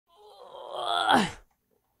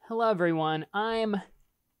Hello everyone, I'm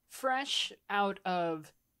fresh out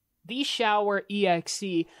of the shower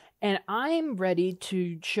EXE, and I'm ready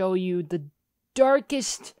to show you the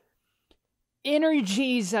darkest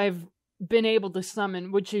energies I've been able to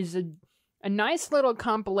summon, which is a nice little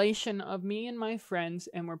compilation of me and my friends,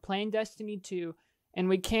 and we're playing Destiny 2, and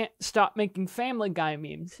we can't stop making Family Guy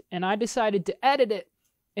memes, and I decided to edit it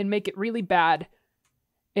and make it really bad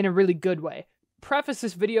in a really good way. Preface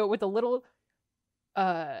this video with a little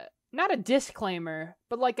not a disclaimer,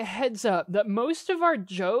 but like a heads up that most of our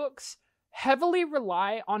jokes heavily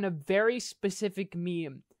rely on a very specific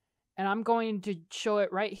meme. And I'm going to show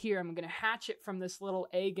it right here. I'm going to hatch it from this little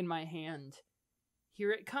egg in my hand.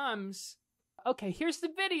 Here it comes. Okay, here's the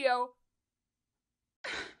video.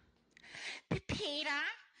 Peter,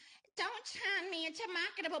 don't turn me into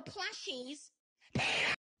marketable plushies.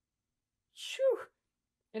 Shoo!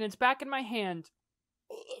 And it's back in my hand.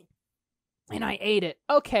 And I ate it.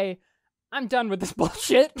 Okay, I'm done with this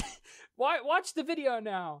bullshit. Watch the video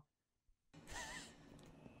now.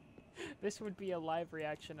 This would be a live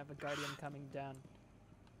reaction of a guardian coming down.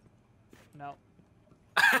 No.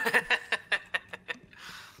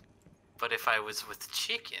 But if I was with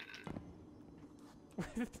chicken...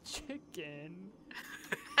 With chicken?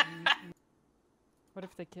 What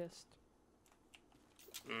if they kissed?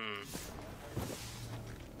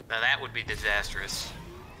 Now that would be disastrous.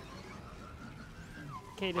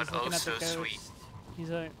 Kate is But looking oh at the so ghost. sweet.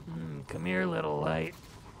 He's like, come here, little light.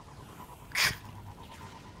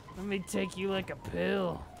 Let me take you like a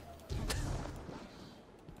pill.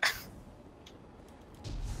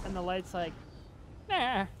 And the light's like,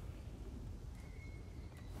 nah.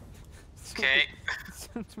 Okay.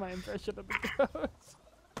 That's my impression of the ghost.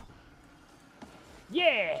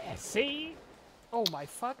 Yeah, see? Oh my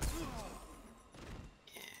fuck.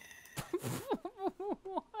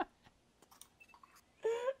 What?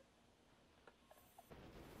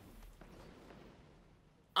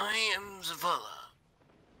 I am Zavala.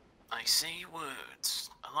 I say words.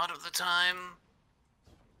 A lot of the time,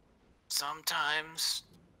 sometimes,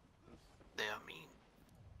 they are mean.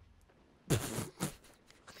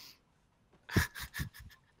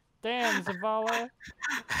 Damn, Zavala.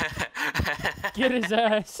 Get his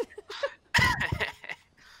ass.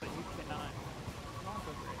 But you cannot.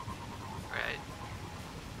 Right.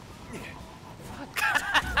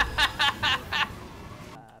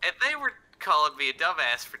 If they were calling me a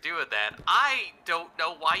dumbass for doing that, I don't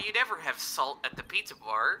know why you'd ever have salt at the pizza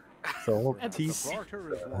bar. Salt,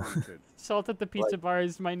 Salt at the Pizza Bar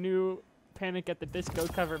is my new Panic at the Disco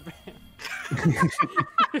cover band.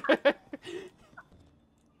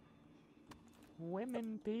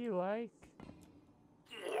 Women be like...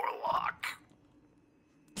 Warlock.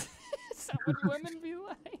 Is that what women be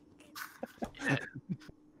like?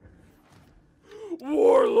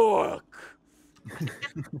 Warlock!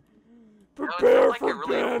 Prepare like for really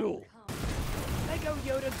battle! Lego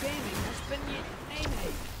Yoda Gaming has been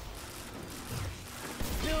named.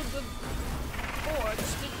 Build the forge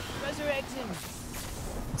to resurrect him.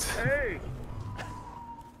 Hey!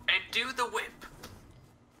 And do the whip.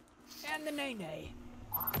 And the Nene.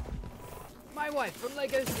 My wife from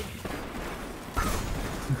Lego City.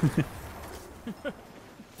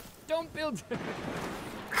 Don't build it.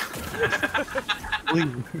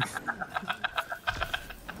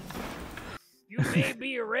 You may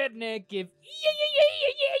be a redneck if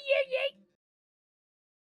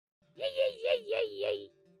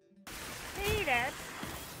Peter,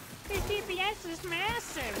 the DPS is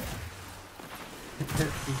massive.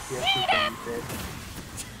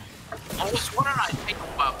 Almost what did I think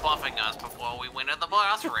about buffing us before we went in the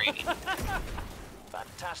boss raid?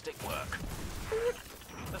 Fantastic work.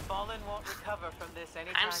 The Fallen won't recover from this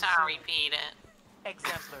anytime I'm sorry, soon. Peter.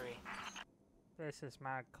 Exemplary. This is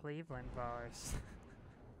my Cleveland voice.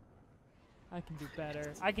 I can do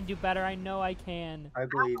better. I can do better. I know I can. I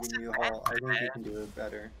believe in you, Hall. I think you can do it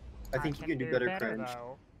better. I think you can do better cringe.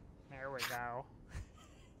 Though. There we go.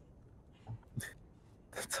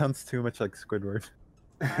 That sounds too much like Squidward.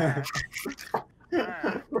 Alright.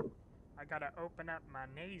 I gotta open up my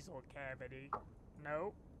nasal cavity.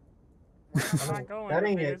 Nope. Where am I going That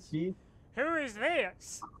with ain't it, this? Chief. Who is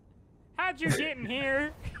this? How'd you get in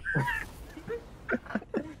here?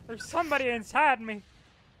 There's somebody inside me.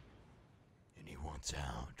 Anyone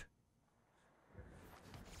sound?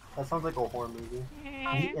 That sounds like a horror movie.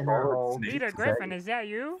 Eh. In our hole. Peter Griffin, is that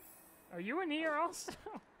you? Are you in here also?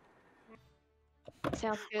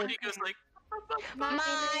 Sounds good. He goes like,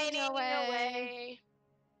 Mining away.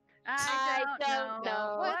 I don't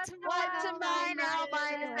know what to mine. I'll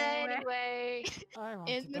mine it anyway. I want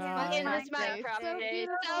In to this die. Minecraft day.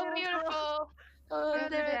 So beautiful. Under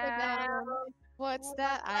the ground. What's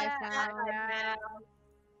that I found?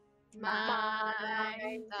 My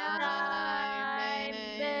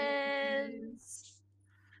diamonds.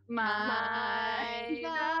 My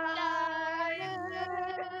diamonds.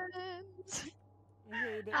 I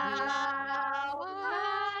hate it. I'll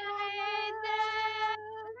hide them.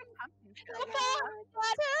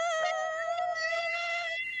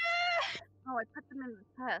 Oh, I put them in the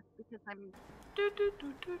chest because I'm.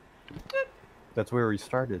 That's where we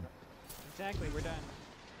started. Exactly, we're done.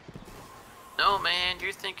 No, man,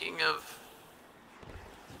 you're thinking of.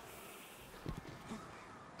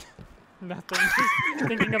 Nothing. Just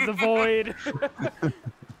thinking of the void.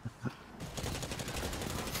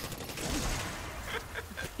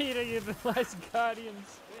 Peter, you're the last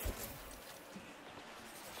guardians.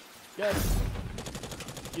 Yes.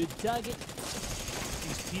 Your target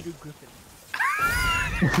is Peter Griffin.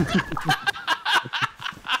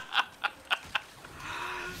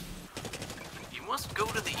 You must go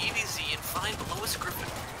to the EDZ and find Lois Griffin.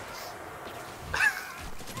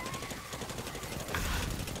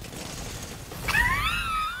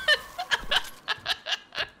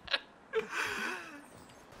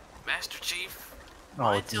 Master Chief, Oh,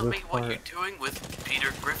 mind it's tell this me what part. you're doing with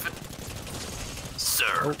Peter Griffin? Sir,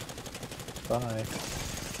 Oh. Bye.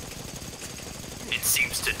 it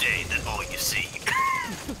seems today that all you see.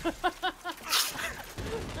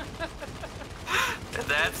 And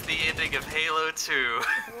that's the ending of Halo 2.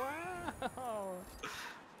 Wow.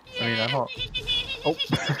 I mean, I'm all... Oh.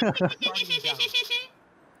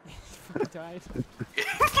 Died.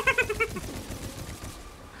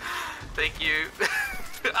 Thank you.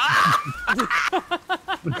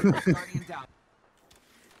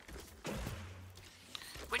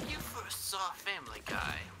 When you first saw Family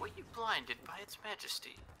Guy, were you blinded by its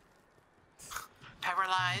majesty?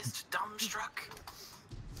 Paralyzed, dumbstruck?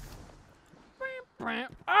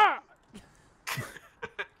 Ah!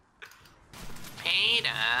 Peter,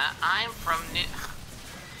 I'm from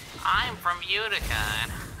Utica.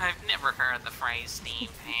 I've never heard the phrase steam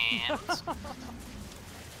pans.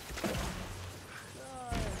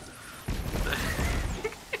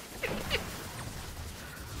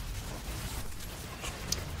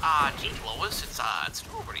 Gee, Lois, it's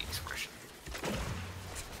strawberry expression.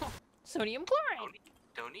 Sodium chloride.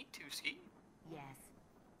 Don't need to ski. Yes.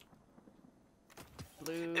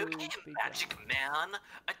 Blue. Okay, big Magic Man.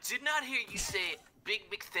 I did not hear you say Big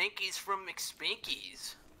McThankies from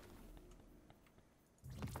McSpankies.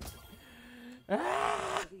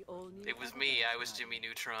 Ah! It was me. I was Jimmy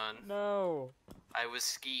Neutron. No. I was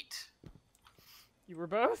Skeet. You were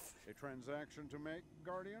both? A transaction to make,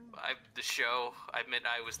 Guardian? The show. I meant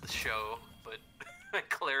I was the show, but I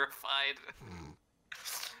clarified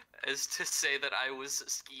as to say that I was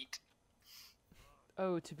Skeet.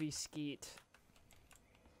 Oh, to be Skeet.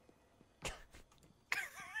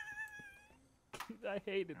 I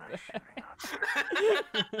hated that.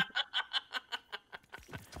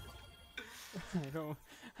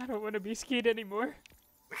 I don't want to be Skeet anymore.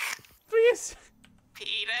 Please.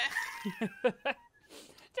 Peter.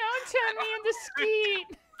 Don't turn me into Skeet.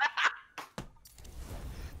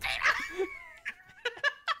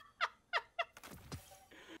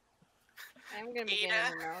 I'm gonna be Peter.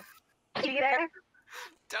 getting your mouth. Peter.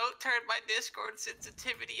 Don't turn my Discord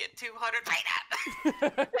sensitivity at 200.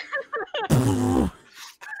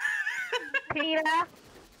 Peter. Peter.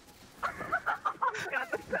 God,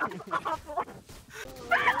 that sounds awful.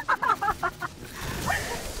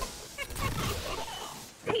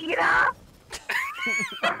 Peter.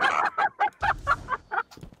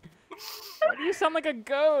 Why do you sound like a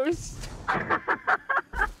ghost? Okay,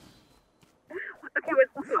 wait,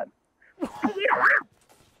 hold on.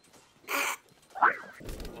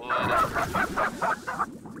 What?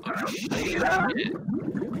 Shit.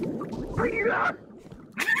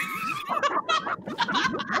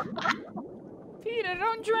 Peter,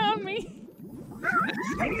 don't drown me.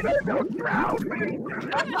 Peter, don't drown me.